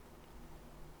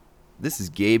This is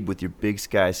Gabe with your Big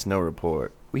Sky Snow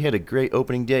Report. We had a great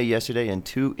opening day yesterday and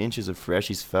 2 inches of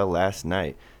freshies fell last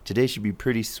night. Today should be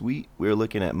pretty sweet. We're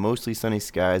looking at mostly sunny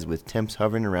skies with temps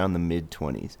hovering around the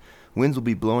mid-20s. Winds will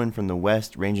be blowing from the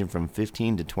west ranging from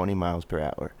 15 to 20 miles per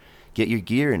hour. Get your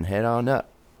gear and head on up.